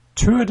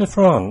Tour de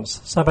France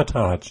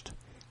sabotaged.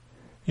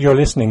 You're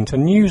listening to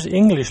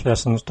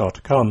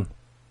newsenglishLessons.com.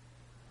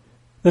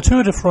 The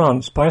Tour de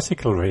France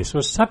bicycle race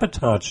was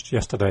sabotaged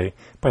yesterday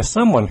by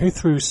someone who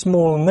threw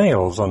small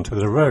nails onto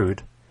the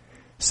road.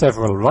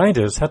 Several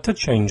riders had to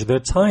change their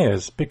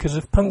tyres because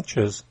of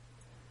punctures.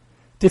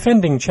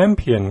 Defending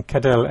champion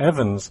Cadel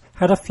Evans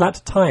had a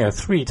flat tyre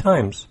 3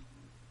 times.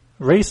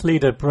 Race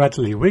leader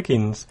Bradley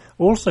Wiggins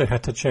also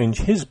had to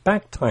change his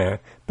back tyre,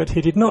 but he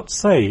did not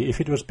say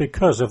if it was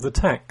because of the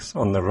tacks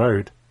on the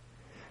road.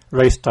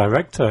 Race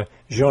director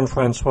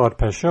Jean-François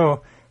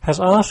Pechot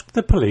has asked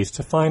the police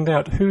to find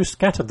out who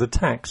scattered the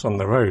tacks on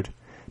the road,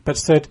 but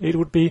said it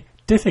would be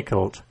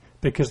difficult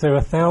because there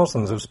were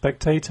thousands of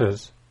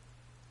spectators.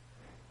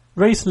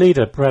 Race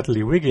leader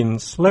Bradley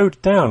Wiggins slowed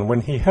down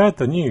when he heard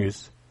the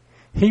news.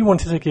 He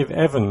wanted to give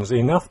Evans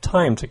enough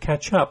time to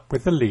catch up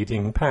with the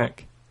leading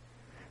pack.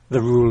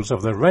 The rules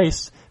of the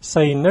race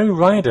say no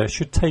rider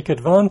should take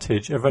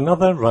advantage of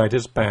another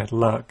rider's bad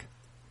luck.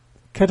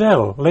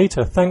 Cadel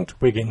later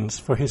thanked Wiggins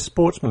for his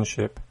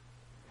sportsmanship.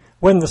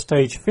 When the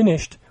stage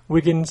finished,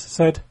 Wiggins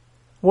said,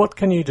 "What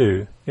can you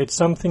do? It's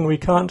something we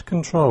can't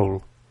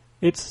control.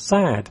 It's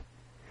sad.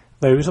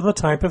 Those are the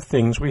type of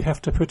things we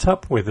have to put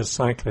up with as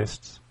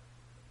cyclists."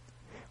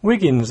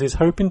 Wiggins is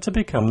hoping to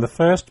become the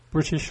first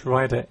British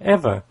rider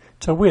ever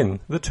to win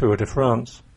the Tour de France.